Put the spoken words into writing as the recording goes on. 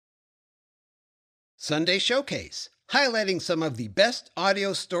Sunday Showcase, highlighting some of the best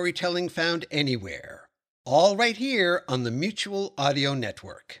audio storytelling found anywhere. All right here on the Mutual Audio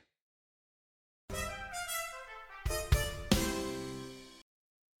Network.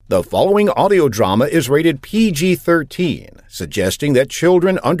 The following audio drama is rated PG-13, suggesting that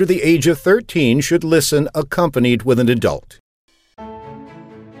children under the age of 13 should listen accompanied with an adult.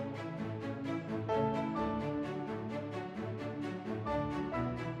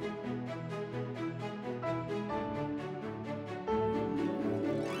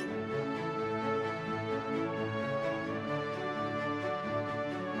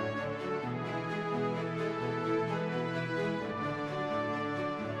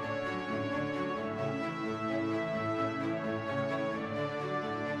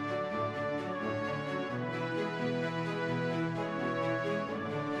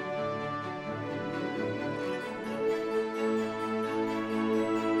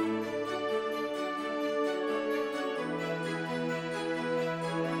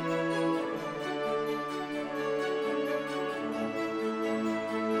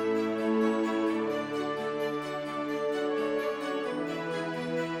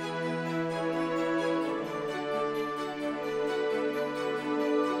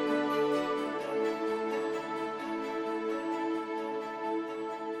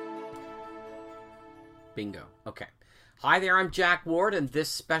 Bingo. Okay. Hi there, I'm Jack Ward, and this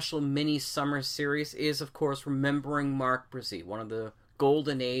special mini summer series is, of course, remembering Mark Bruzee, one of the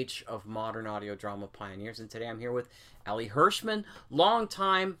golden age of modern audio drama pioneers. And today I'm here with Elie Hirschman,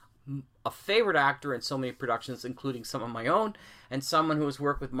 longtime, a favorite actor in so many productions, including some of my own, and someone who has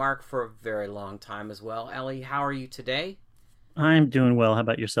worked with Mark for a very long time as well. Elie, how are you today? I'm doing well. How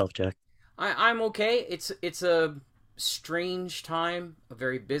about yourself, Jack? I'm okay. It's a strange time, a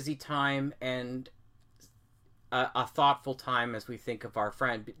very busy time, and a thoughtful time as we think of our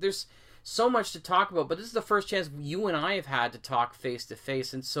friend. There's so much to talk about, but this is the first chance you and I have had to talk face to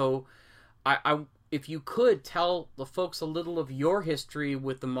face, and so I if you could tell the folks a little of your history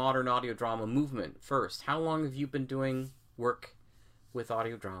with the modern audio drama movement first. How long have you been doing work with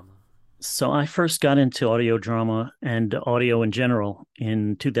audio drama? So I first got into audio drama and audio in general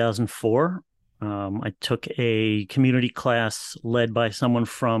in 2004. I took a community class led by someone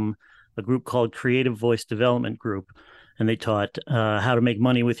from a group called Creative Voice Development Group, and they taught how to make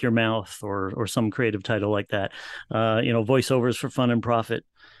money with your mouth, or some creative title like that. Voiceovers for fun and profit.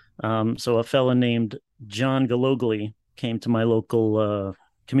 So a fellow named John Galogli came to my local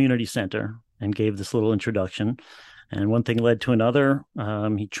community center and gave this little introduction. And one thing led to another.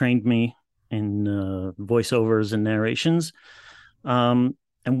 He trained me in voiceovers and narrations. And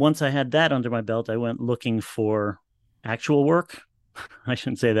once I had that under my belt, I went looking for actual work. I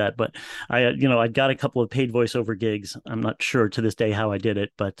shouldn't say that, but I got a couple of paid voiceover gigs. I'm not sure to this day how I did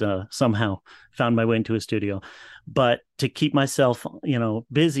it, but somehow found my way into a studio. But to keep myself,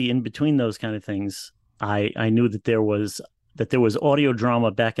 busy in between those kind of things, I knew that there was audio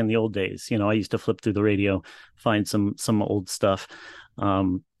drama back in the old days. I used to flip through the radio, find some old stuff,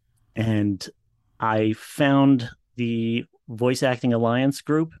 and I found the Voice Acting Alliance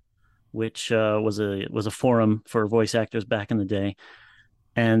group, which was a forum for voice actors back in the day,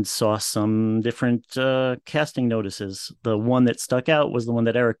 and saw some different casting notices. The one that stuck out was the one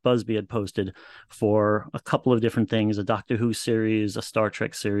that Eric Busby had posted for a couple of different things, a Doctor Who series, a Star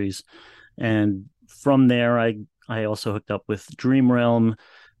Trek series. And from there, I also hooked up with Dream Realm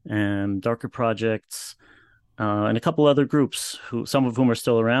and Darker Projects, and a couple other groups, some of whom are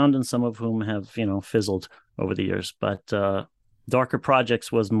still around and some of whom have, fizzled over the years. But Darker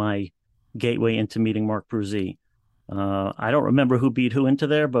Projects was my gateway into meeting Mark Bruzee. I don't remember who beat who into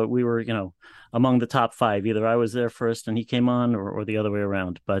there, but we were, among the top 5. Either I was there first and he came on, or the other way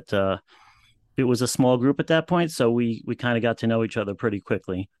around. But it was a small group at that point, so we kind of got to know each other pretty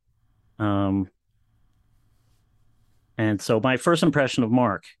quickly. And so my first impression of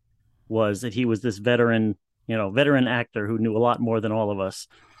Mark was that he was this veteran actor who knew a lot more than all of us.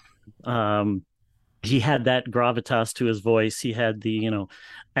 He had that gravitas to his voice. He had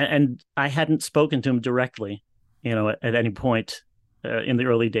and I hadn't spoken to him directly, at any point in the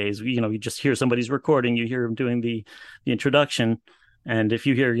early days. You just hear somebody's recording, you hear him doing the introduction. And if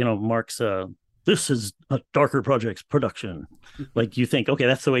you hear, Mark's, this is a Darker Projects production, like you think, okay,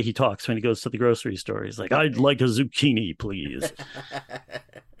 that's the way he talks when he goes to the grocery store. He's like, I'd like a zucchini, please.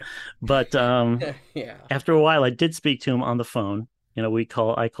 But after a while, I did speak to him on the phone.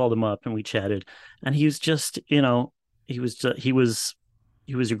 I called him up and we chatted, and he was just, he was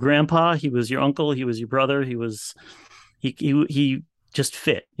your grandpa, he was your uncle, he was your brother, he just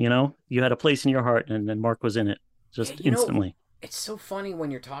fit. You had a place in your heart, and Mark was in it just instantly. It's so funny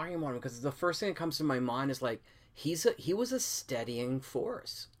when you're talking about him because the first thing that comes to my mind is like he was a steadying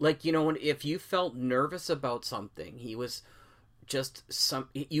force. Like, you know, if you felt nervous about something, he was just some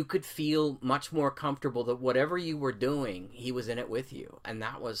you could feel much more comfortable that whatever you were doing, he was in it with you. And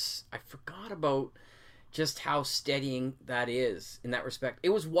that was I forgot about just how steadying that is in that respect. It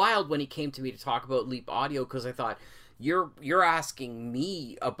was wild when he came to me to talk about Leap Audio because I thought you're asking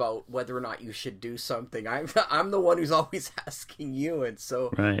me about whether or not you should do something. I'm the one who's always asking you, and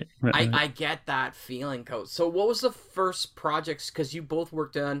so I get that feeling, Coach. So what was the first projects? Because you both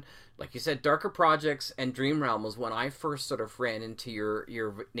worked on, like you said, Darker Projects and Dream Realm was when I first sort of ran into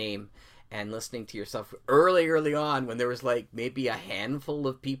your name and listening to your stuff early on when there was like maybe a handful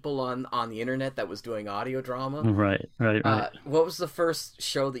of people on the internet that was doing audio drama. Right. What was the first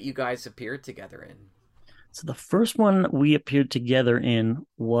show that you guys appeared together in? So the first one we appeared together in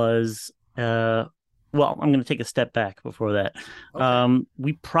was well, I'm going to take a step back before that. Okay.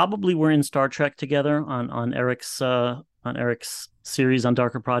 We probably were in Star Trek together on Eric's series on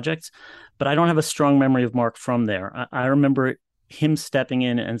Darker Projects, but I don't have a strong memory of Mark from there. I remember him stepping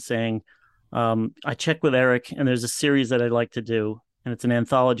in and saying, I checked with Eric, and there's a series that I'd like to do, and it's an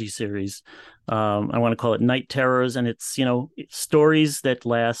anthology series. I want to call it Night Terrors, and it's, you know, stories that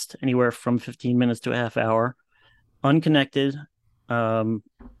last anywhere from 15 minutes to a half hour, unconnected,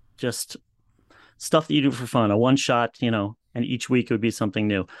 just stuff that you do for fun, a one shot, you know, and each week it would be something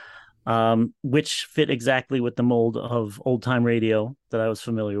new, which fit exactly with the mold of old time radio that I was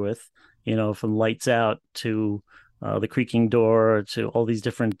familiar with, you know, from Lights Out to the creaking door to all these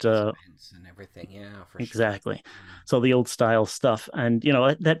different and everything. Yeah, for exactly. Sure. So the old style stuff, and you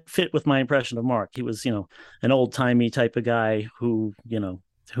know that fit with my impression of Mark. He was, you know, an old timey type of guy who, you know,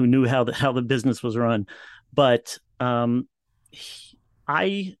 who knew how the business was run. But I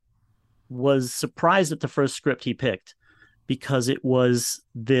was surprised at the first script he picked because it was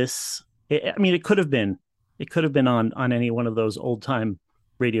this. I mean, it could have been on any one of those old time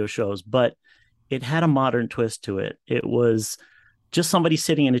radio shows, but it had a modern twist to it. It was just somebody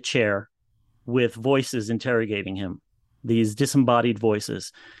sitting in a chair with voices interrogating him, these disembodied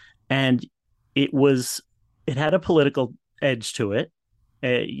voices. And it had a political edge to it.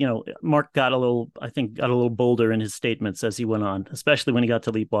 You know, Mark got a little bolder in his statements as he went on, especially when he got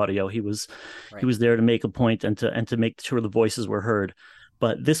to Leap Audio. He was there to make a point and to make sure the voices were heard.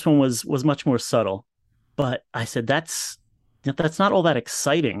 But this one was much more subtle. But I said, that's not all that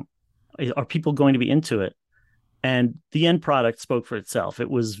exciting. Are people going to be into it? And the end product spoke for itself. It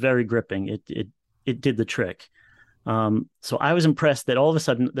was very gripping. It did the trick. So I was impressed that all of a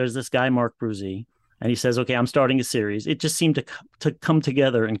sudden there's this guy, Mark Bruzee, and he says, okay, I'm starting a series. It just seemed to come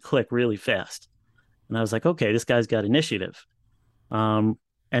together and click really fast. And I was like, okay, this guy's got initiative. And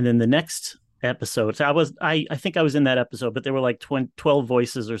then the next episode, so I think I was in that episode, but there were like 12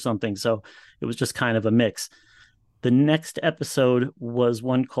 voices or something. So it was just kind of a mix. The next episode was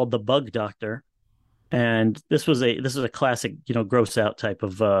one called The Bug Doctor. And this was a classic, you know, gross out type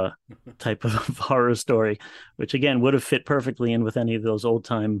of horror story, which again would have fit perfectly in with any of those old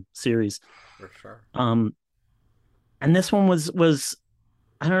time series. For sure. And this one was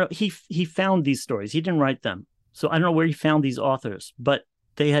I don't know, he found these stories. He didn't write them. So I don't know where he found these authors, but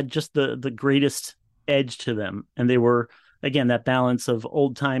they had just the greatest edge to them. And they were, again, that balance of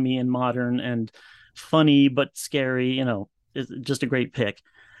old timey and modern and funny but scary, you know, just a great pick.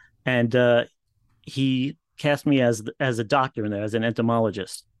 And he cast me as a doctor in there, as an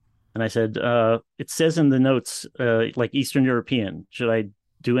entomologist. And I said, it says in the notes, like Eastern European, should I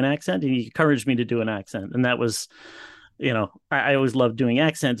do an accent? And he encouraged me to do an accent. And that was, you know, I always loved doing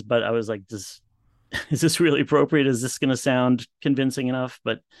accents, but I was like, is this really appropriate? Is this going to sound convincing enough?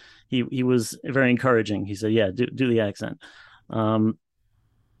 But he was very encouraging. He said, yeah, do the accent.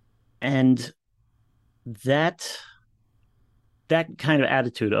 And that kind of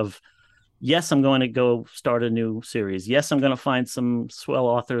attitude of, yes, I'm going to go start a new series. Yes, I'm going to find some swell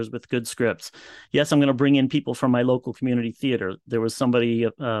authors with good scripts. Yes, I'm going to bring in people from my local community theater. There was somebody,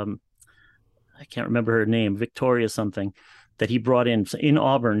 I can't remember her name, Victoria something, that he brought in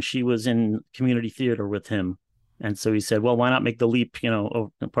Auburn. She was in community theater with him. And so he said, well, why not make the leap, you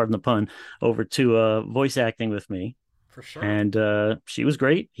know, pardon the pun, over to voice acting with me. For sure. And she was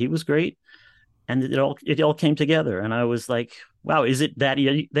great. He was great. And it all came together. And I was like, wow, is it that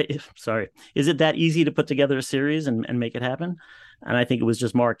easy to put together a series and make it happen? And I think it was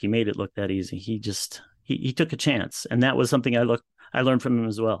just Mark. He made it look that easy. He took a chance. And that was something I learned from him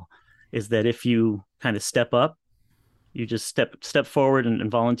as well, is that if you kind of step up, you just step forward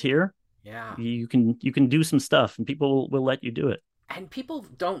and volunteer. Yeah. You can do some stuff and people will let you do it. And people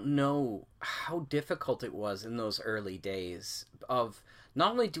don't know how difficult it was in those early days of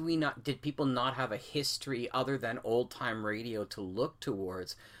not only do we not did people not have a history other than old time radio to look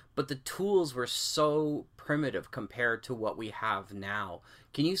towards, but the tools were so primitive compared to what we have now.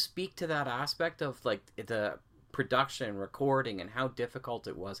 Can you speak to that aspect of like the production and recording and how difficult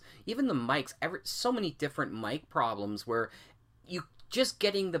it was? Even the mics, so many different mic problems where you just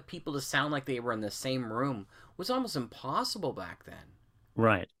getting the people to sound like they were in the same room was almost impossible back then.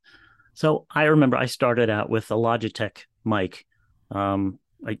 Right. So I remember I started out with a Logitech mic, a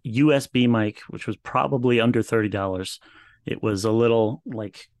USB mic, which was probably under $30. It was a little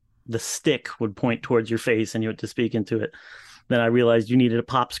like the stick would point towards your face and you had to speak into it. Then I realized you needed a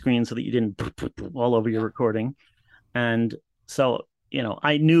pop screen so that you didn't all over your recording. And so,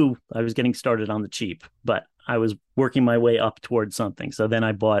 I knew I was getting started on the cheap, but I was working my way up towards something. So then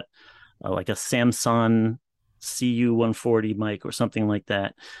I bought like a Samsung CU140 mic or something like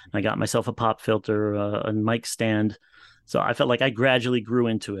that. I got myself a pop filter, a mic stand. So I felt like I gradually grew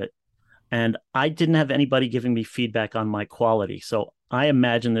into it. And I didn't have anybody giving me feedback on my quality. So I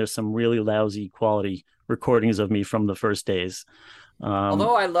imagine there's some really lousy quality recordings of me from the first days.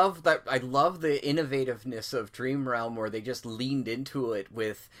 Although I love that, I love the innovativeness of Dream Realm where they just leaned into it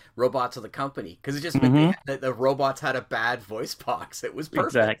with Robots of the Company because it just meant the robots had a bad voice box. It was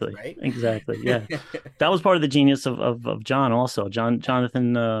perfect, exactly, right? Exactly, yeah. That was part of the genius of John. Also,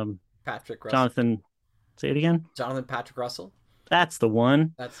 Jonathan Patrick Russell. Jonathan. Say it again. Jonathan Patrick Russell. That's the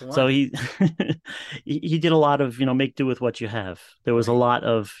one. That's the one. So he he did a lot of, make do with what you have. There was a lot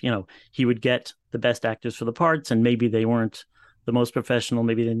of, he would get the best actors for the parts, and maybe they weren't the most professional,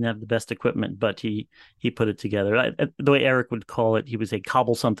 maybe they didn't have the best equipment, but he put it together. The way Eric would call it, he would say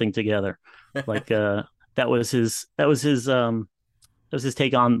cobble something together. Like that was his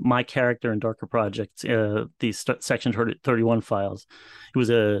take on my character in Darker Projects, the Section 31 files. He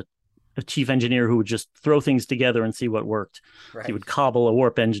was a chief engineer who would just throw things together and see what worked. Right. He would cobble a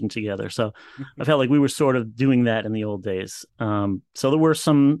warp engine together. So I felt like we were sort of doing that in the old days. So there were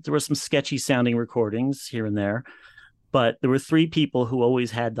some sketchy sounding recordings here and there, but there were three people who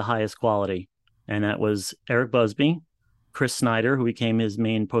always had the highest quality, and that was Eric Busby, Chris Snyder, who became his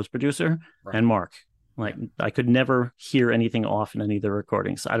main post producer, and Mark. Like I could never hear anything off in any of the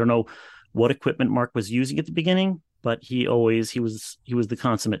recordings. I don't know what equipment Mark was using at the beginning, but he was the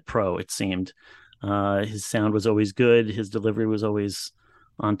consummate pro, it seemed. His sound was always good. His delivery was always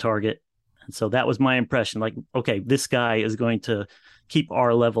on target. And so that was my impression. Like, okay, this guy is going to keep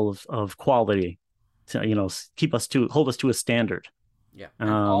our level of quality to, hold us to a standard. Yeah. And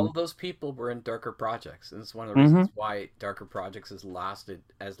all of those people were in Darker Projects. And it's one of the reasons why Darker Projects has lasted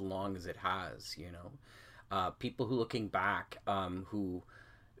as long as it has, people who looking back, who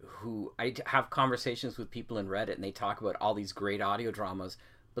I have conversations with people in Reddit and they talk about all these great audio dramas,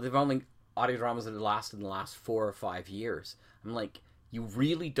 but they've only audio dramas that have lasted in the last 4 or 5 years. I'm like, you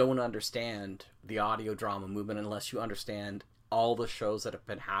really don't understand the audio drama movement unless you understand all the shows that have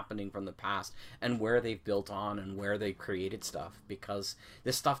been happening from the past and where they've built on and where they created stuff, because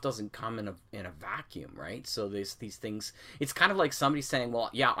this stuff doesn't come in a vacuum, right? So there's these things. It's kind of like somebody saying, well,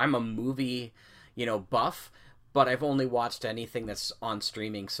 yeah, I'm a movie, buff, but I've only watched anything that's on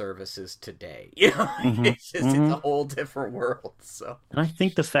streaming services today. It's just it's a whole different world. So, and I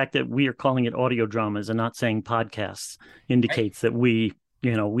think the fact that we are calling it audio dramas and not saying podcasts indicates that we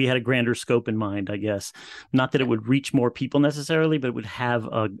had a grander scope in mind, I guess. Not that it would reach more people necessarily, but it would have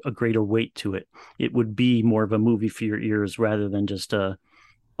a greater weight to it. It would be more of a movie for your ears rather than just a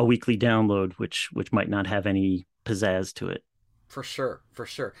weekly download, which might not have any pizzazz to it. For sure.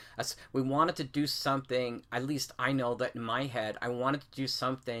 We wanted to do something, at least I know that in my head, I wanted to do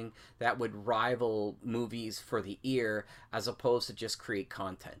something that would rival movies for the ear as opposed to just create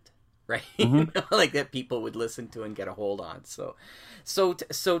content. Right? Like that people would listen to and get a hold on. So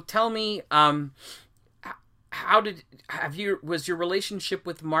tell me, was your relationship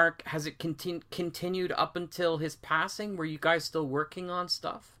with Mark, has it continued up until his passing? Were you guys still working on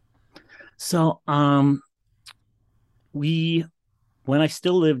stuff? So, when I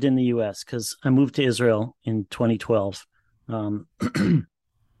still lived in the US, because I moved to Israel in 2012,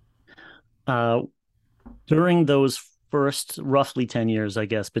 during those first roughly 10 years, I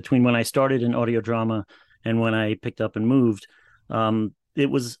guess, between when I started in audio drama and when I picked up and moved, it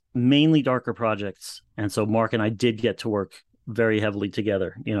was mainly Darker Projects. And so Mark and I did get to work very heavily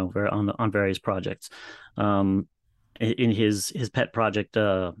together, on various projects. In his pet project,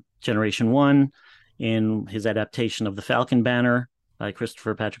 Generation 1, in his adaptation of The Falcon Banner by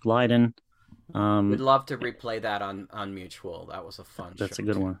Christopher Patrick Lydon. We'd love to replay that on Mutual. That was a fun show. That's a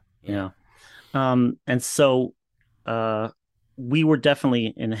good one. Yeah. And so we were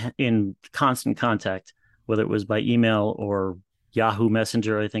definitely in constant contact, whether it was by email or Yahoo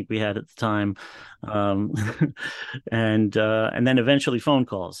Messenger, I think we had at the time, um, and then eventually phone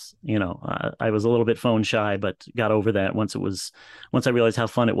calls. I was a little bit phone shy, but got over that once I realized how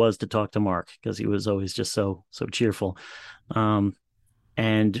fun it was to talk to Mark, because he was always just so cheerful. Um,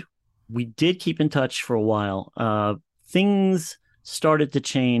 and we did keep in touch for a while. Things started to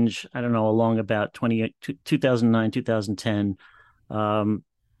change, I don't know, along about 2009, 2010,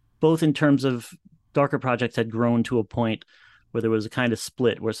 both in terms of darker projects had grown to a point where there was a kind of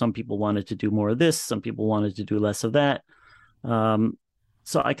split where some people wanted to do more of this, some people wanted to do less of that. Um,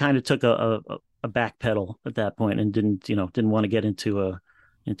 so I kind of took a back pedal at that point and didn't want to get into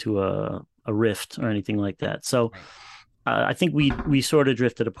a rift or anything like that. So I think we sort of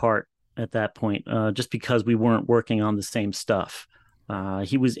drifted apart at that point, just because we weren't working on the same stuff.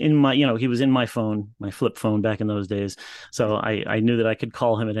 He was in my phone, my flip phone back in those days. So I knew that I could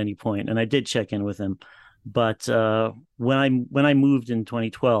call him at any point, and I did check in with him. But when I moved in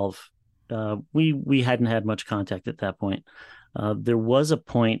 2012, we hadn't had much contact at that point. There was a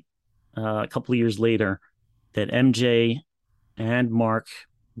point a couple of years later that MJ and Mark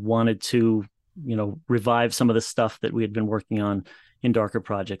wanted to, revive some of the stuff that we had been working on in darker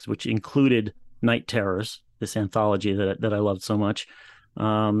projects, which included Night Terrors, this anthology that I loved so much.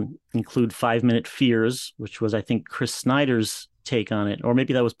 Include 5 Minute Fears, which was, I think, Chris Snyder's take on it, or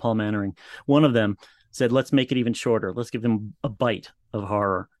maybe that was Paul Mannering. One of them said, let's make it even shorter. Let's give them a bite of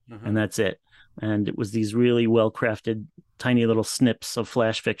horror, and that's it. And it was these really well-crafted, tiny little snips of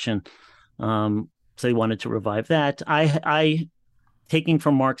flash fiction. So they wanted to revive that. I taking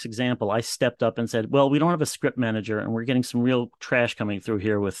from Mark's example, I stepped up and said, well, we don't have a script manager, and we're getting some real trash coming through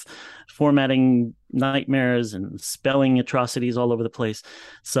here with formatting nightmares and spelling atrocities all over the place.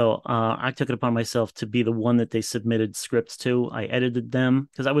 So I took it upon myself to be the one that they submitted scripts to. I edited them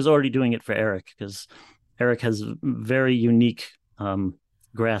because I was already doing it for Eric, because Eric has very unique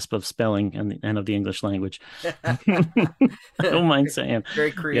grasp of spelling and of the English language. I don't mind saying.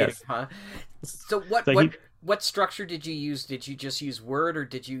 Very creative, yes. huh? So what structure did you use? Did you just use Word, or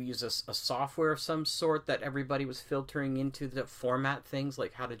did you use a software of some sort that everybody was filtering into the format things?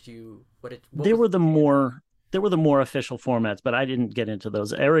 Like, how did you? They were the more official formats, but I didn't get into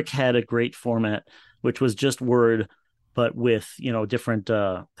those. Eric had a great format, which was just Word, but with different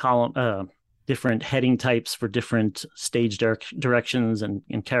different heading types for different stage directions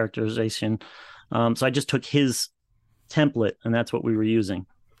and characterization. So I just took his template, and that's what we were using.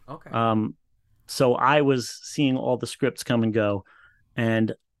 Okay. So I was seeing all the scripts come and go,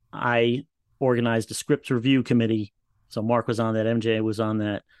 and I organized a script review committee. So Mark was on that, MJ was on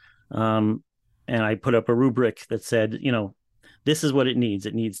that. And I put up a rubric that said, this is what it needs.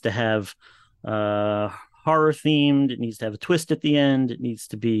 It needs to have horror themed. It needs to have a twist at the end. It needs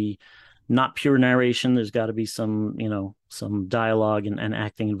to be not pure narration. There's got to be some dialogue and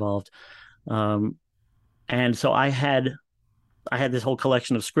acting involved. And so I had this whole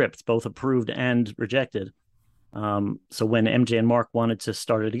collection of scripts, both approved and rejected. So when MJ and Mark wanted to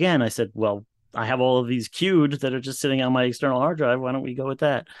start it again, I said, well, I have all of these queued that are just sitting on my external hard drive. Why don't we go with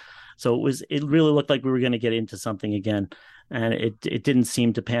that? So it really looked like we were going to get into something again. And it didn't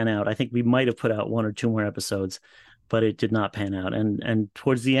seem to pan out. I think we might have put out 1 or 2 more episodes, but it did not pan out. And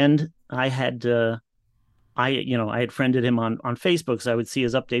towards the end, I had friended him on Facebook, so I would see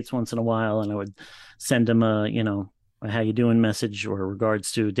his updates once in a while, and I would send him a how you doing message, or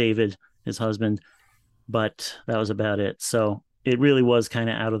regards to David, his husband. But that was about it. So it really was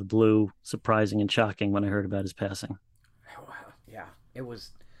kind of out of the blue, surprising and shocking when I heard about his passing. Yeah, it was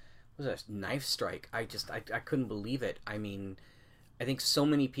a knife strike. I couldn't believe it. I mean, I think so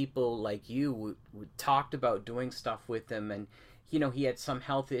many people like you talked about doing stuff with him, and he had some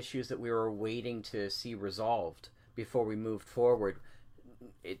health issues that we were waiting to see resolved before we moved forward.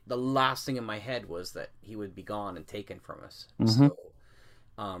 The last thing in my head was that he would be gone and taken from us. Mm-hmm.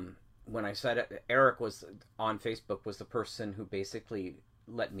 So when I said it, Eric was on Facebook, was the person who basically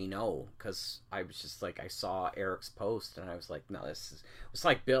let me know, because I was just like, I saw Eric's post and I was like, no, it's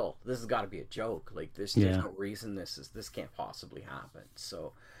like, Bill, this has got to be a joke. Like, there's no reason this can't possibly happen.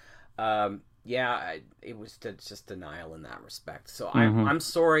 So it was just denial in that respect. So I'm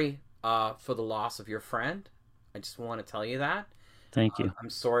sorry for the loss of your friend. I just want to tell you that. Thank you. I'm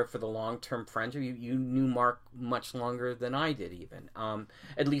sorry for the long-term friendship. You knew Mark much longer than I did, even.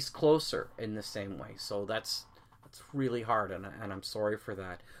 At least closer in the same way. So that's really hard, and I'm sorry for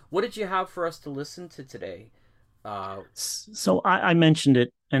that. What did you have for us to listen to today? So I mentioned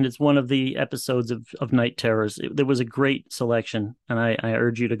it, and it's one of the episodes of Night Terrors. There was a great selection, and I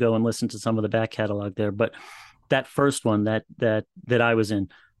urge you to go and listen to some of the back catalog there. But that first one that I was in,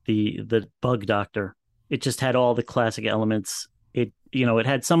 the Bug Doctor, it just had all the classic elements. It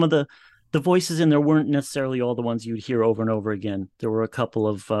had some of the voices in there weren't necessarily all the ones you'd hear over and over again. There were a couple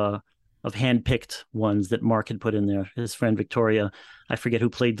of hand-picked ones that Mark had put in there. His friend Victoria, I forget who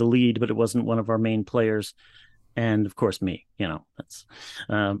played the lead, but it wasn't one of our main players. And of course me, that's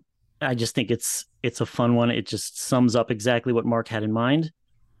I just think it's a fun one. It just sums up exactly what Mark had in mind.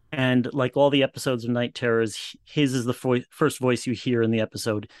 And like all the episodes of Night Terrors, his is the first voice you hear in the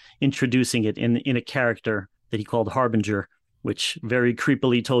episode, introducing it in a character that he called Harbinger, which very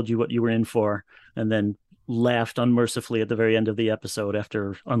creepily told you what you were in for, and then laughed unmercifully at the very end of the episode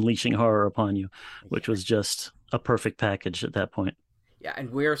after unleashing horror upon you, which was just a perfect package at that point. Yeah,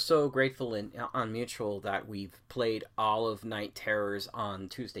 and we're so grateful on Mutual that we've played all of Night Terrors on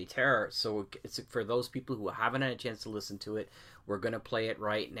Tuesday Terror. So it's for those people who haven't had a chance to listen to it, we're going to play it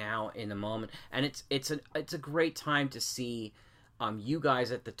right now in a moment. And it's a great time to see you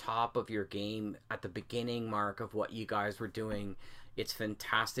guys at the top of your game at the beginning, Mark, of what you guys were doing. It's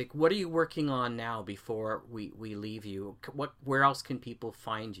fantastic. What are you working on now before we leave you? Where else can people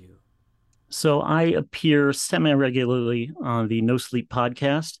find you? So I appear semi-regularly on the No Sleep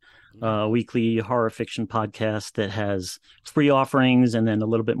podcast, weekly horror fiction podcast that has free offerings and then a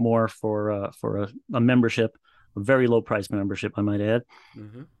little bit more for a membership, a very low price membership, I might add.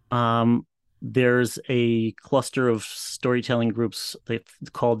 Mm-hmm. There's a cluster of storytelling groups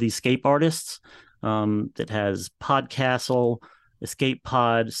called the Escape Artists that has Podcastle, Escape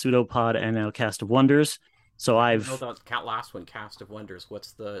Pod, Pseudopod, and now Cast of Wonders. So I've that last one, Cast of Wonders.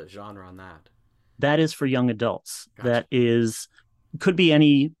 What's the genre on that? That is for young adults. Gotcha. That could be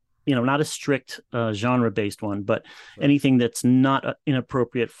any, not a strict genre-based one, but anything that's not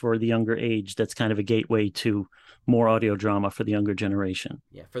inappropriate for the younger age. That's kind of a gateway to more audio drama for the younger generation.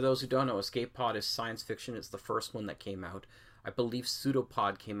 Yeah, for those who don't know, Escape Pod is science fiction. It's the first one that came out. I believe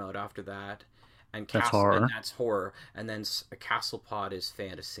Pseudopod came out after that, and that's horror. And that's horror, and then Castle Pod is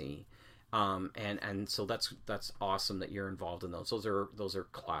fantasy. And so that's awesome that you're involved in those. Those are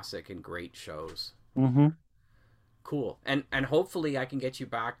classic and great shows. Mm-hmm. Cool. And hopefully I can get you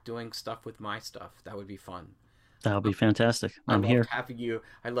back doing stuff with my stuff. That would be fun. That would be fantastic. I'm here.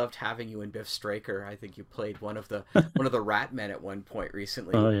 I loved having you in Biff Straker. I think you played one of the rat men at one point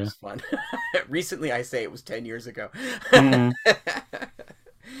recently. Oh, It yeah. was fun. Recently, I say it was 10 years ago. Mm.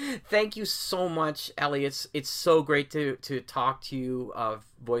 Thank you so much, Elie. It's so great to talk to you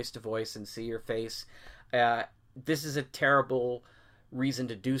voice to voice and see your face. This is a terrible reason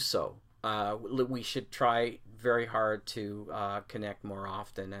to do so. We should try very hard to connect more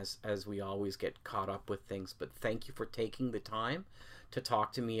often as we always get caught up with things. But thank you for taking the time to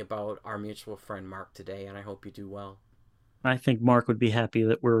talk to me about our mutual friend Mark today, and I hope you do well. I think Mark would be happy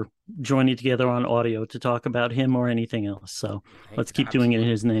that we're joining together on audio to talk about him or anything else. So let's keep doing it in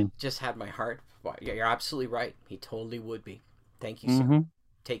his name. Just had my heart. Well, yeah, you're absolutely right. He totally would be. Thank you, sir. Mm-hmm.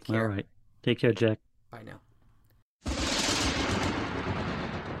 Take care. All right. Take care, Jack. Bye now.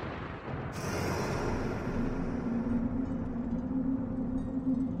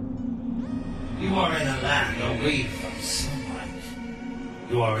 You are in a land away from sunlight.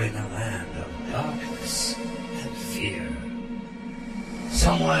 You are in a land of darkness and fear.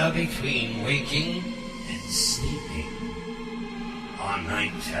 Somewhere between waking and sleeping are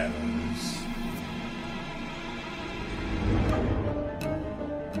Night Terrors.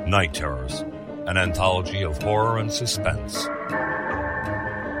 Night Terrors, an anthology of horror and suspense.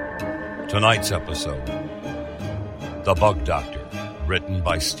 Tonight's episode, The Bug Doctor, written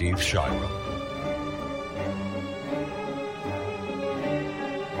by Steve Shiro.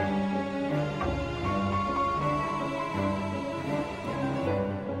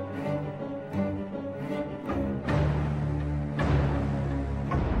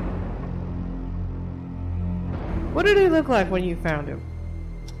 What did he look like when you found him?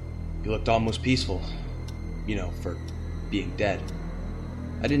 He looked almost peaceful, for being dead.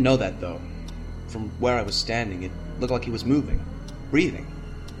 I didn't know that, though. From where I was standing, it looked like he was moving, breathing.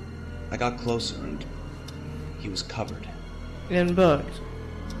 I got closer, and he was covered. In bugs?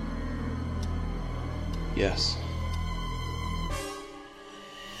 Yes.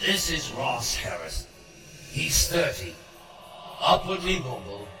 This is Ross Harrison. He's 30, upwardly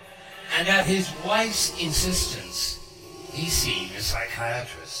mobile, and at his wife's insistence, he's seeing a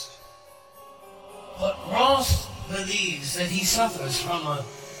psychiatrist. But Ross believes that he suffers from a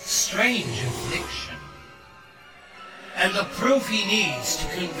strange affliction, and the proof he needs to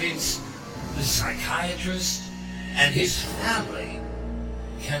convince the psychiatrist and his family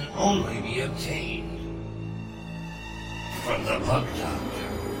can only be obtained from the Bug Doctor.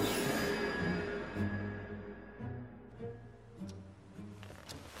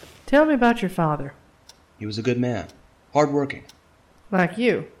 Tell me about your father. He was a good man. Hard-working. Like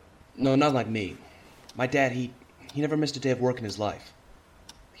you. No, not like me. My dad, he never missed a day of work in his life.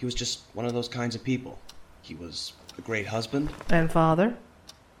 He was just one of those kinds of people. He was a great husband. And father?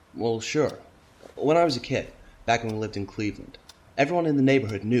 Well, sure. When I was a kid, back when we lived in Cleveland, everyone in the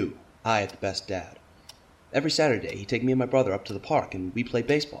neighborhood knew I had the best dad. Every Saturday, he'd take me and my brother up to the park and we'd play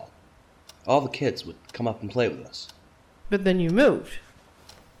baseball. All the kids would come up and play with us. But then you moved.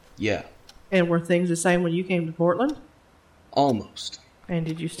 Yeah. And were things the same when you came to Portland? Almost. And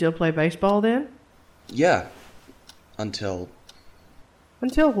did you still play baseball then? Yeah. Until...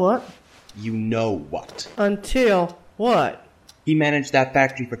 Until what? You know what. Until what? He managed that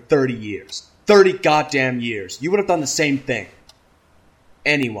factory for 30 years. 30 goddamn years. You would have done the same thing.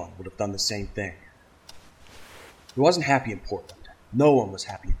 Anyone would have done the same thing. He wasn't happy in Portland. No one was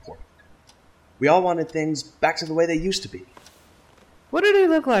happy in Portland. We all wanted things back to the way they used to be. What did he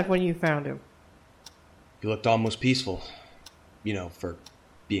look like when you found him? He looked almost peaceful. You know, for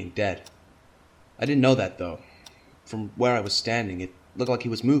being dead. I didn't know that, though. From where I was standing, it looked like he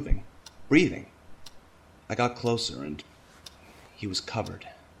was moving. Breathing. I got closer, and he was covered.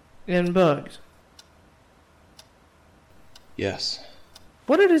 In bugs? Yes.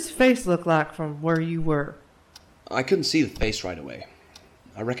 What did his face look like from where you were? I couldn't see the face right away.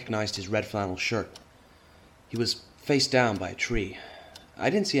 I recognized his red flannel shirt. He was face down by a tree. I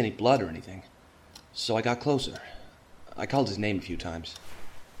didn't see any blood or anything, so I got closer. I called his name a few times,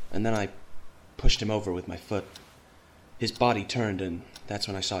 and then I pushed him over with my foot. His body turned, and that's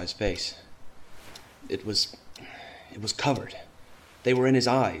when I saw his face. It was covered. They were in his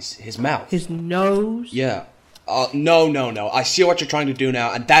eyes, his mouth. His nose? Yeah. No. I see what you're trying to do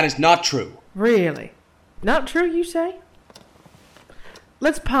now, and that is not true. Really? Not true, you say?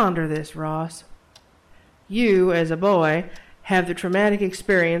 Let's ponder this, Ross. You, as a boy, have the traumatic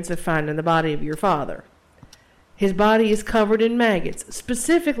experience of finding the body of your father. His body is covered in maggots,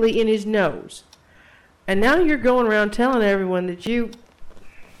 specifically in his nose. And now you're going around telling everyone that you...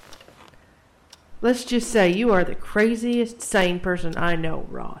 Let's just say you are the craziest sane person I know,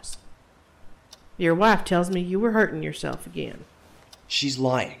 Ross. Your wife tells me you were hurting yourself again. She's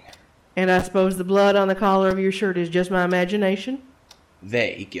lying. And I suppose the blood on the collar of your shirt is just my imagination?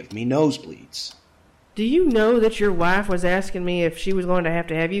 They give me nosebleeds. Do you know that your wife was asking me if she was going to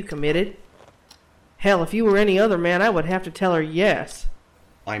have you committed? Hell, if you were any other man, I would have to tell her yes.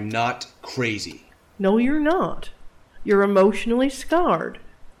 I'm not crazy. No, you're not. You're emotionally scarred.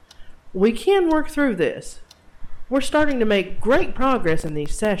 We can work through this. We're starting to make great progress in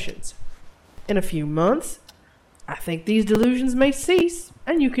these sessions. In a few months, I think these delusions may cease,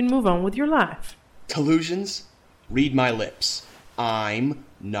 and you can move on with your life. Delusions? Read my lips. I'm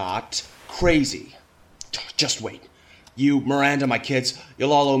not crazy. Just wait. You, Miranda, my kids,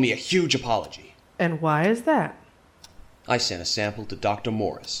 you'll all owe me a huge apology. And why is that? I sent a sample to Dr.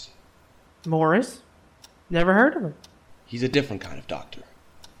 Morris. Morris? Never heard of him. He's a different kind of doctor.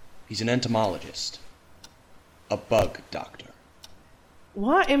 He's an entomologist. A bug doctor.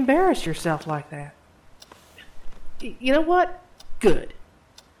 Why embarrass yourself like that? You know what? Good.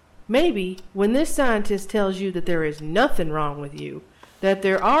 Maybe when this scientist tells you that there is nothing wrong with you, that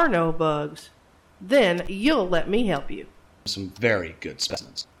there are no bugs, then you'll let me help you. Some very good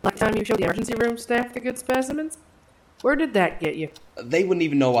specimens. Like the time you showed the emergency room staff the good specimens? Where did that get you? They wouldn't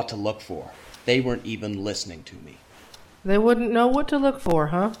even know what to look for. They weren't even listening to me. They wouldn't know what to look for,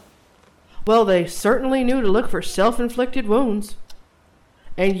 huh? Well, they certainly knew to look for self-inflicted wounds.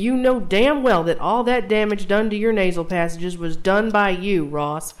 And you know damn well that all that damage done to your nasal passages was done by you,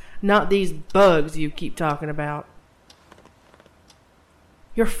 Ross, not these bugs you keep talking about.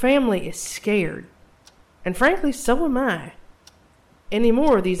 Your family is scared. And frankly, so am I. Any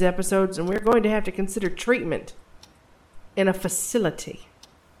more of these episodes, and we're going to have to consider treatment in a facility.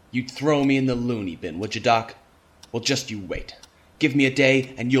 You'd throw me in the loony bin, would you, Doc? Well, just you wait. Give me a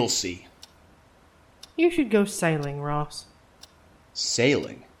day, and you'll see. You should go sailing, Ross.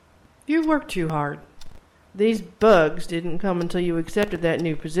 Sailing? You worked too hard. These bugs didn't come until you accepted that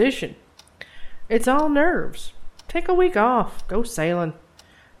new position. It's all nerves. Take a week off. Go sailing.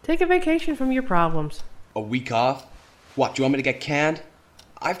 Take a vacation from your problems. A week off? What, do you want me to get canned?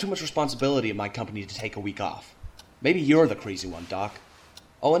 I have too much responsibility in my company to take a week off. Maybe you're the crazy one, Doc.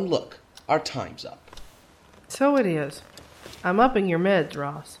 Oh, and look, our time's up. So it is. I'm upping your meds,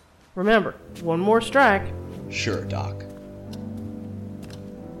 Ross. Remember, one more strike. Sure, Doc.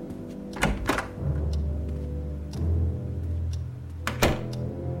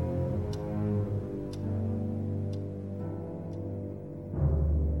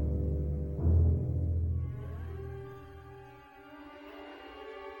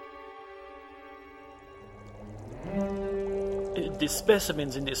 The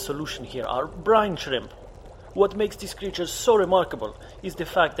specimens in this solution here are brine shrimp. What makes these creatures so remarkable is the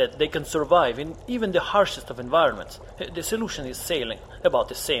fact that they can survive in even the harshest of environments. The solution is saline, about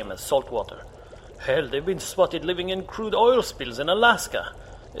the same as salt water. Hell, they've been spotted living in crude oil spills in Alaska.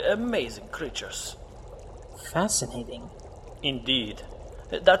 Amazing creatures. Fascinating. Indeed.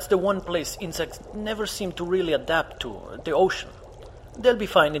 That's the one place insects never seem to really adapt to, the ocean. They'll be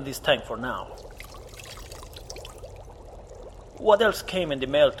fine in this tank for now. What else came in the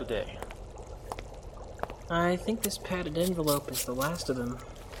mail today? I think this padded envelope is the last of them.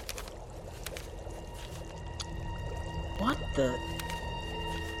 What the...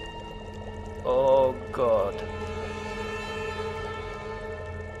 Oh, God.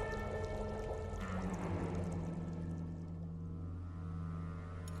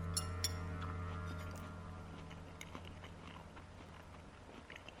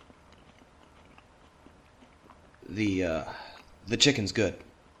 The chicken's good.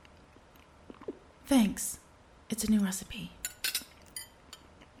 Thanks. It's a new recipe.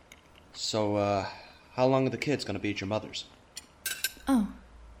 So, how long are the kids gonna be at your mother's? Oh,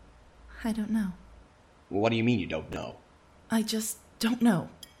 I don't know. Well, what do you mean you don't know? I just don't know,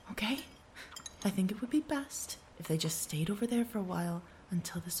 okay? I think it would be best if they just stayed over there for a while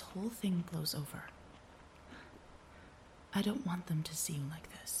until this whole thing blows over. I don't want them to see you like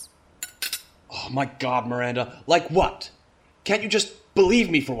this. Oh my God, Miranda. Like what? Can't you just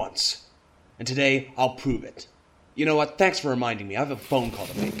believe me for once? And today, I'll prove it. You know what? Thanks for reminding me. I have a phone call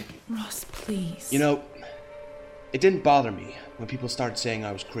to make. Ross, please. You know, it didn't bother me when people started saying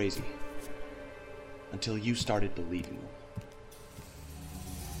I was crazy. Until you started believing them.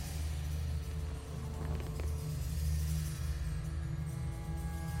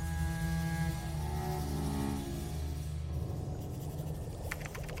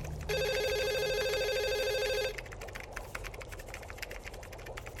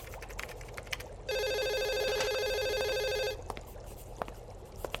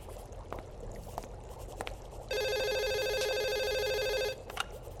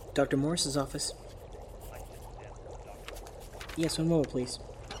 Dr. Morris's office. Yes, one moment, please.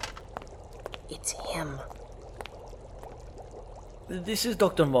 It's him. This is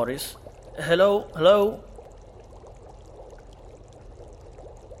Dr. Morris. Hello?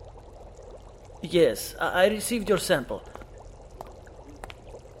 Yes, I received your sample.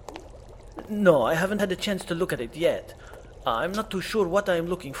 No, I haven't had a chance to look at it yet. I'm not too sure what I am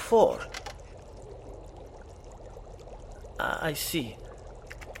looking for. I see.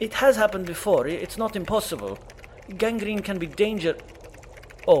 It has happened before. It's not impossible. Gangrene can be dangerous.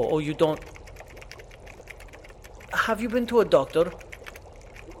 Oh, you don't... Have you been to a doctor?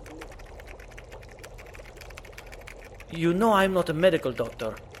 You know I'm not a medical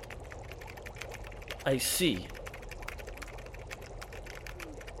doctor. I see.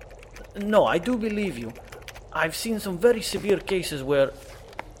 No, I do believe you. I've seen some very severe cases where...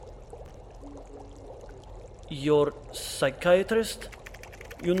 Your psychiatrist?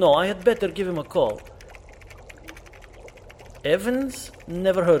 You know, I had better give him a call. Evans?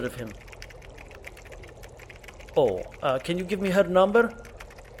 Never heard of him. Oh, can you give me her number?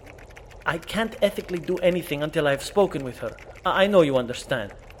 I can't ethically do anything until I've spoken with her. I know you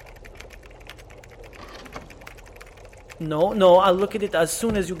understand. No, I'll look at it as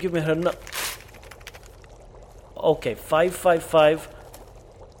soon as you give me her number. Okay, 555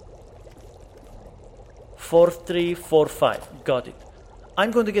 4345. Got it. I'm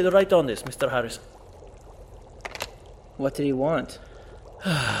going to get right on this, Mr. Harrison. What did he want?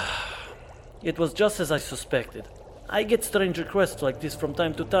 It was just as I suspected. I get strange requests like this from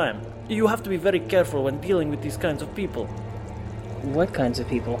time to time. You have to be very careful when dealing with these kinds of people. What kinds of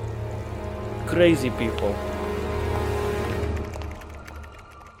people? Crazy people.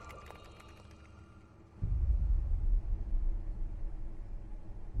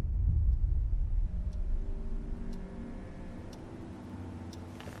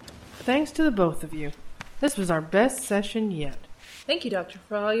 Thanks to the both of you. This was our best session yet. Thank you, Doctor,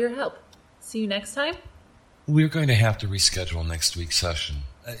 for all your help. See you next time? We're going to have to reschedule next week's session.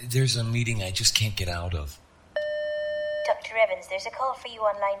 There's a meeting I just can't get out of. Dr. Evans, there's a call for you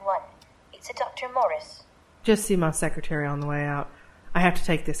on line 1. It's a Dr. Morris. Just see my secretary on the way out. I have to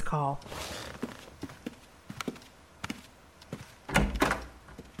take this call.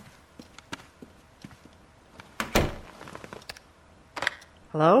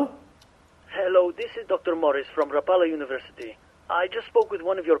 Hello? Hello, this is Dr. Morris from Rapala University. I just spoke with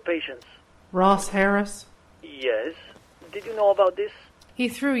one of your patients. Ross Harris? Yes. Did you know about this? He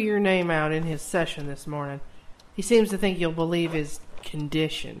threw your name out in his session this morning. He seems to think you'll believe his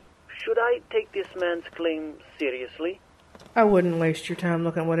condition. Should I take this man's claim seriously? I wouldn't waste your time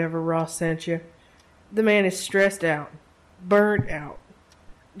looking at whatever Ross sent you. The man is stressed out, burnt out.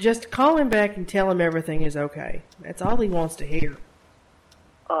 Just call him back and tell him everything is okay. That's all he wants to hear.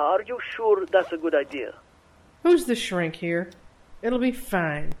 Are you sure that's a good idea? Who's the shrink here? It'll be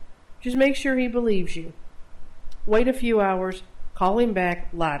fine. Just make sure he believes you. Wait a few hours, call him back,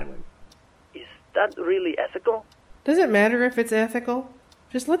 lie to him. Is that really ethical? Does it matter if it's ethical?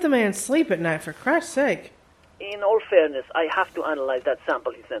 Just let the man sleep at night, for Christ's sake. In all fairness, I have to analyze that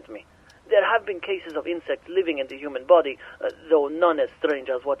sample he sent me. There have been cases of insects living in the human body, though none as strange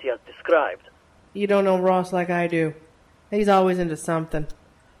as what he has described. You don't know Ross like I do. He's always into something.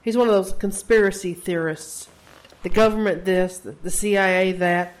 He's one of those conspiracy theorists. The government this, the CIA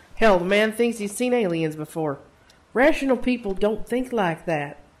that. Hell, the man thinks he's seen aliens before. Rational people don't think like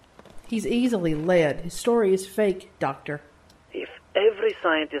that. He's easily led. His story is fake, Doctor. If every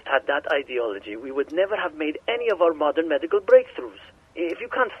scientist had that ideology, we would never have made any of our modern medical breakthroughs. If you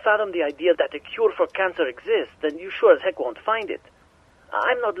can't fathom the idea that a cure for cancer exists, then you sure as heck won't find it.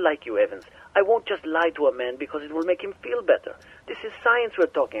 I'm not like you, Evans. I won't just lie to a man because it will make him feel better. This is science we're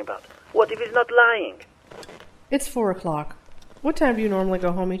talking about. What if he's not lying? It's 4 o'clock. What time do you normally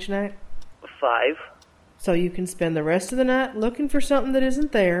go home each night? 5. So you can spend the rest of the night looking for something that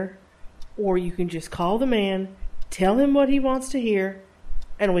isn't there, or you can just call the man, tell him what he wants to hear,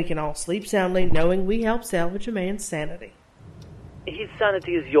 and we can all sleep soundly knowing we helped salvage a man's sanity. His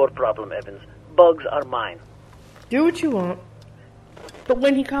sanity is your problem, Evans. Bugs are mine. Do what you want. But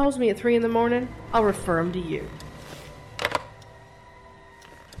when he calls me at 3 in the morning, I'll refer him to you.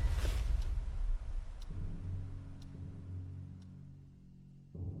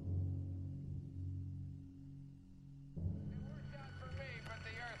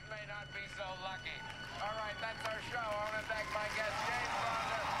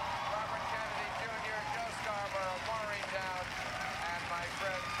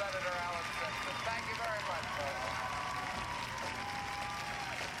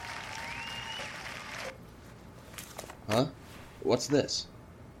 Huh? What's this?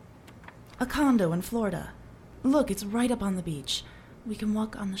 A condo in Florida. Look, it's right up on the beach. We can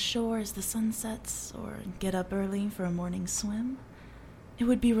walk on the shore as the sun sets, or get up early for a morning swim. It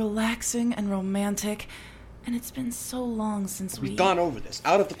would be relaxing and romantic, and it's been so long since We've gone over this.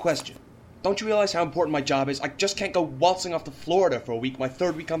 Out of the question. Don't you realize how important my job is? I just can't go waltzing off to Florida for a week, my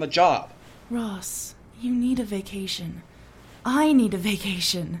 3rd week on the job. Ross, you need a vacation. I need a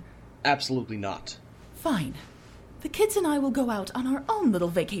vacation. Absolutely not. Fine. The kids and I will go out on our own little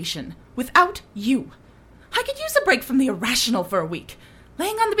vacation, without you. I could use a break from the irrational for a week.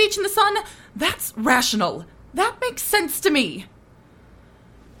 Laying on the beach in the sun, that's rational. That makes sense to me.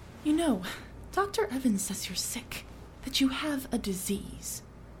 You know, Dr. Evans says you're sick, that you have a disease.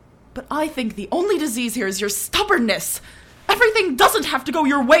 But I think the only disease here is your stubbornness. Everything doesn't have to go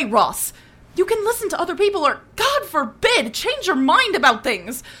your way, Ross. You can listen to other people or, God forbid, change your mind about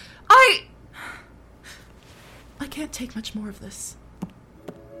things. I can't take much more of this.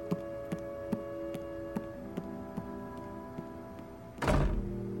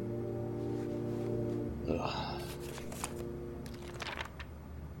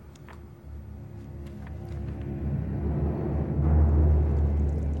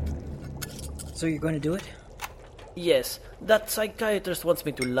 So you're going to do it? Yes, that psychiatrist wants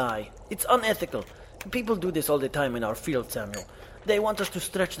me to lie. It's unethical. People do this all the time in our field, Samuel. They want us to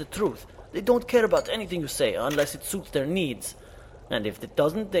stretch the truth. They don't care about anything you say unless it suits their needs. And if it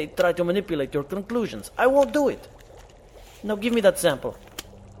doesn't, they try to manipulate your conclusions. I won't do it. Now give me that sample.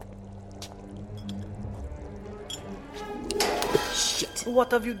 Shit.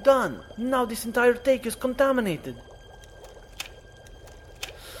 What have you done? Now this entire take is contaminated.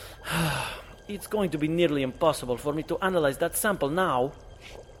 It's going to be nearly impossible for me to analyze that sample now.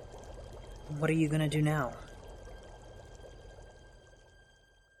 What are you going to do now?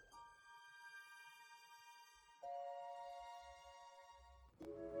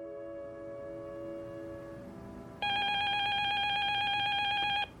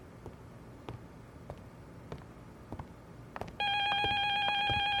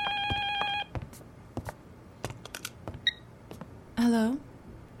 Hello?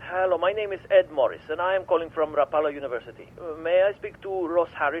 Hello, my name is Ed Morris, and I am calling from Rapallo University. May I speak to Ross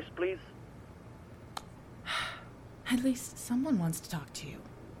Harris, please? At least someone wants to talk to you.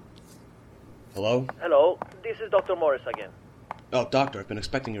 Hello? Hello, this is Dr. Morris again. Oh, doctor, I've been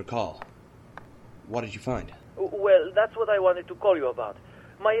expecting your call. What did you find? Well, that's what I wanted to call you about.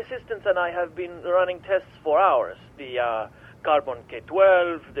 My assistants and I have been running tests for hours. The carbon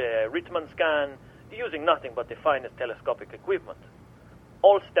K12, the Hirschman scan, using nothing but the finest telescopic equipment.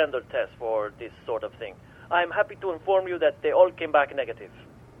 All standard tests for this sort of thing. I'm happy to inform you that they all came back negative.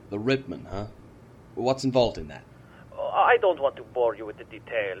 The Ripman, huh? What's involved in that? I don't want to bore you with the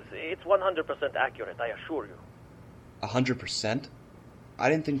details. It's 100% accurate, I assure you. 100%? I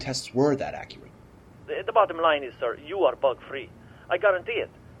didn't think tests were that accurate. The bottom line is, sir, you are bug-free. I guarantee it.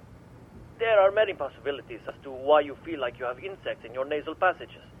 There are many possibilities as to why you feel like you have insects in your nasal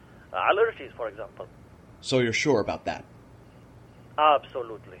passages. Allergies, for example. So you're sure about that?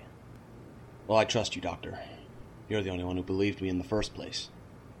 Absolutely. Well, I trust you, Doctor. You're the only one who believed me in the first place.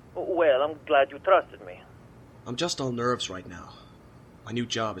 Well, I'm glad you trusted me. I'm just all nerves right now. My new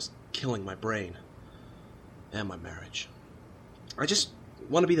job is killing my brain. And my marriage. I just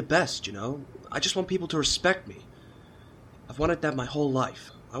want to be the best, you know? I just want people to respect me. I've wanted that my whole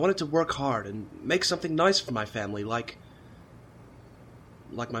life. I wanted to work hard and make something nice for my family, like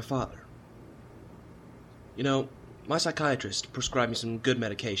my father. You know, my psychiatrist prescribed me some good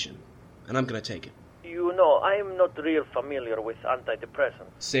medication, and I'm gonna take it. You know, I'm not real familiar with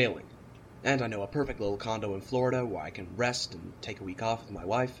antidepressants. Sailing. And I know a perfect little condo in Florida where I can rest and take a week off with my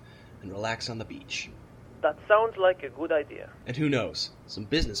wife and relax on the beach. That sounds like a good idea. And who knows, some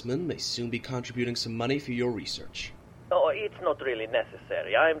businessmen may soon be contributing some money for your research. Oh, it's not really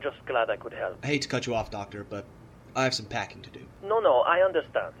necessary. I'm just glad I could help. I hate to cut you off, Doctor, but I have some packing to do. No, I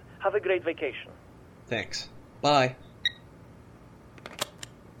understand. Have a great vacation. Thanks. Bye.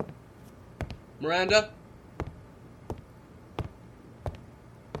 Miranda?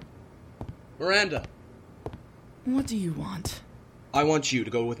 Miranda! What do you want? I want you to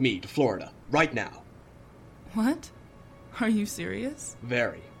go with me to Florida, right now. What? Are you serious?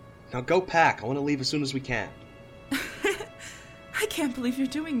 Very. Now go pack. I want to leave as soon as we can. I can't believe you're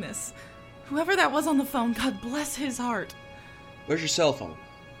doing this. Whoever that was on the phone, God bless his heart. Where's your cell phone?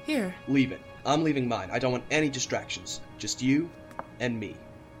 Here. Leave it. I'm leaving mine. I don't want any distractions. Just you and me.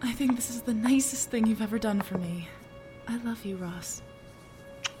 I think this is the nicest thing you've ever done for me. I love you, Ross.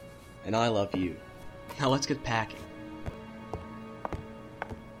 And I love you. Now let's get packing.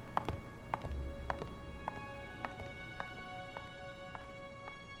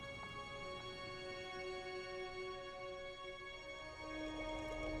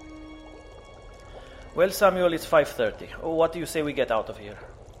 Well, Samuel, it's 5:30. What do you say we get out of here?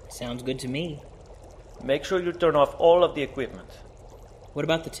 Sounds good to me. Make sure you turn off all of the equipment. What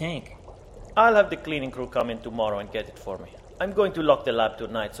about the tank? I'll have the cleaning crew come in tomorrow and get it for me. I'm going to lock the lab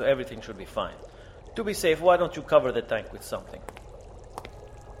tonight, so everything should be fine. To be safe, why don't you cover the tank with something?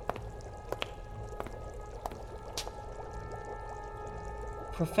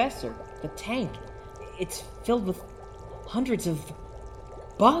 Professor, the tank. It's filled with hundreds of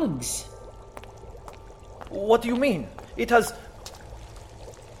bugs. What do you mean? It has...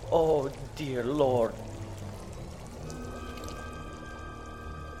 Oh, dear Lord.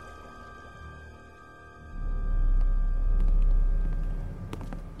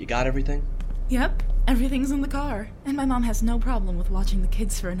 You got everything? Yep, everything's in the car. And my mom has no problem with watching the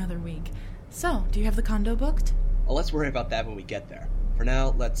kids for another week. So, do you have the condo booked? Well, let's worry about that when we get there. For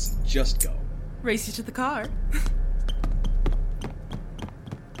now, let's just go. Race you to the car.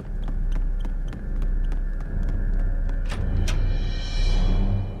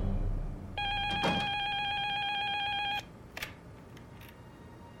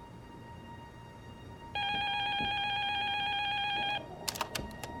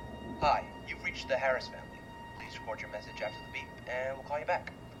 Hi, you've reached the Harris family. Please record your message after the beep, and we'll call you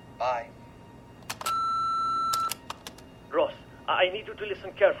back. Bye. Ross, I need you to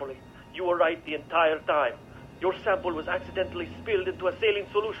listen carefully. You were right the entire time. Your sample was accidentally spilled into a saline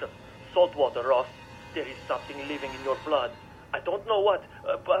solution. Salt water, Ross. There is something living in your blood. I don't know what,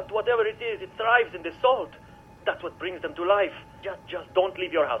 but whatever it is, it thrives in the salt. That's what brings them to life. Just don't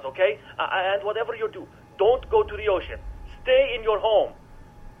leave your house, okay? And whatever you do, don't go to the ocean. Stay in your home.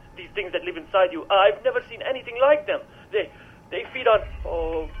 These things that live inside you, I've never seen anything like them. They feed on...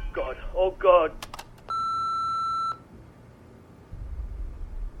 Oh, God. Oh, God.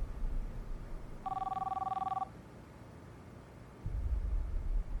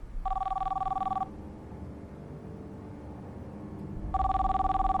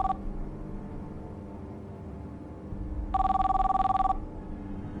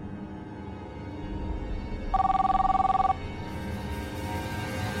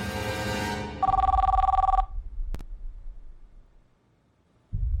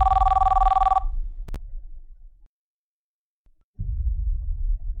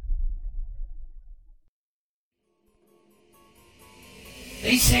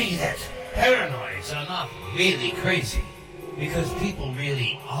 They say that paranoids are not really crazy, because people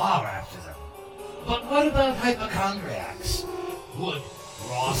really are after them. But what about hypochondriacs? Would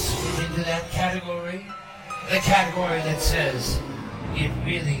Ross fit into that category? The category that says it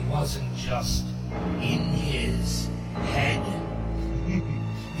really wasn't just in his head.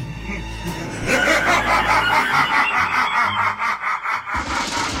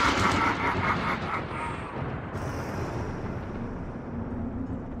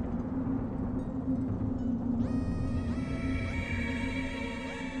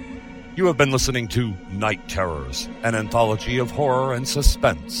 You have been listening to Night Terrors, an anthology of horror and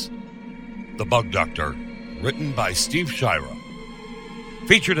suspense. The Bug Doctor, written by Steve Shira.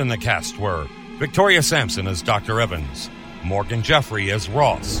 Featured in the cast were Victoria Sampson as Dr. Evans, Morgan Jeffrey as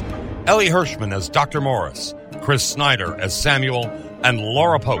Ross, Elie Hirschman as Dr. Morris, Chris Snyder as Samuel, and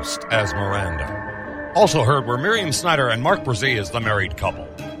Laura Post as Miranda. Also heard were Miriam Snyder and Mark Bruzee as the married couple.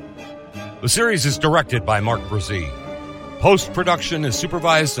 The series is directed by Mark Bruzee. Post-production is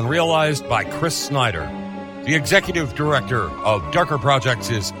supervised and realized by Chris Snyder. The executive director of Darker Projects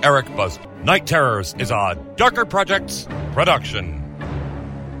is Eric Busby. Night Terrors is a Darker Projects production.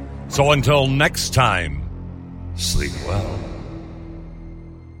 So until next time, sleep well.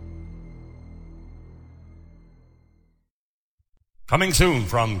 Coming soon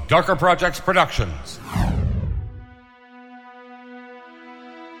from Darker Projects Productions.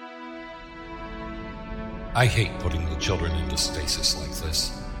 I hate putting the children into stasis like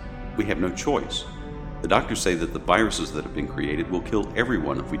this. We have no choice. The doctors say that the viruses that have been created will kill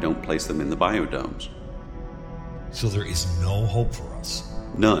everyone if we don't place them in the biodomes. So there is no hope for us?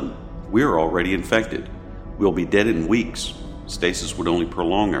 None. We're already infected. We'll be dead in weeks. Stasis would only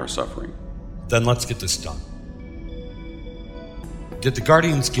prolong our suffering. Then let's get this done. Did the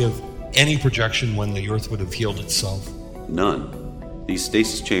Guardians give any projection when the Earth would have healed itself? None. These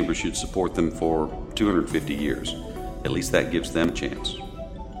stasis chambers should support them for 250 years. At least that gives them a chance.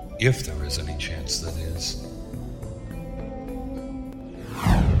 If there is any chance, that is.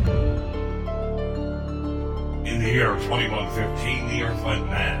 In the year 2115, the Earth went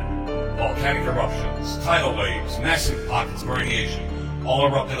mad. Volcanic eruptions, tidal waves, massive pockets of radiation all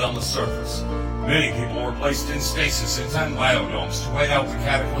erupted on the surface. Many people were placed in stasis in 10 biodomes to wait out the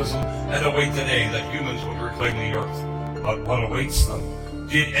cataclysm and await the day that humans would reclaim the Earth. But what awaits them?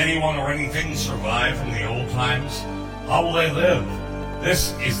 Did anyone or anything survive from the old times? How will they live?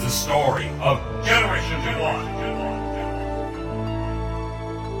 This is the story of Generation 1.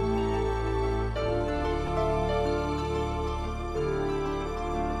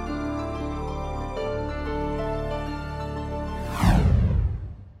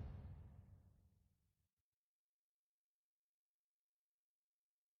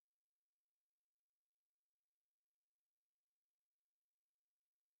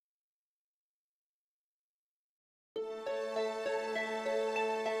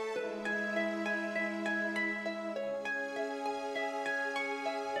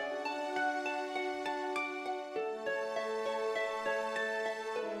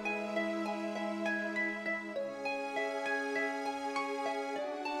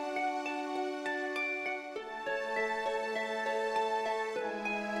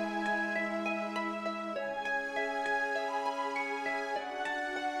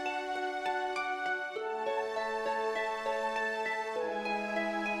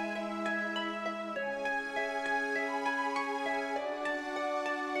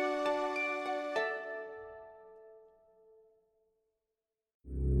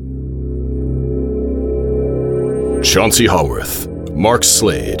 Chauncey Haworth, Mark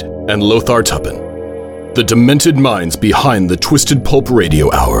Slade, and Lothar Tuppen, the demented minds behind the Twisted Pulp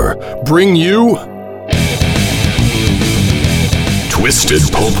Radio Hour, bring you Twisted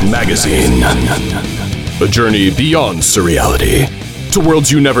Pulp Magazine. A journey beyond surreality to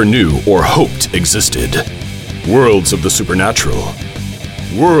worlds you never knew or hoped existed. Worlds of the supernatural.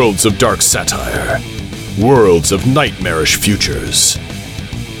 Worlds of dark satire. Worlds of nightmarish futures.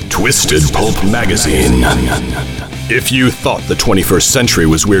 Twisted Pulp Magazine. If you thought the 21st century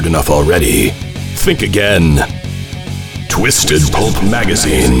was weird enough already, think again. Twisted Pulp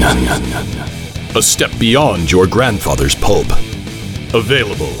Magazine. A step beyond your grandfather's pulp.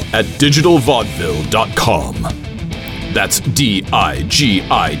 Available at digitalvaudeville.com. That's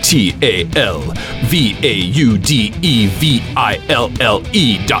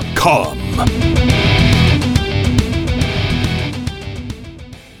digitalvaudeville.com.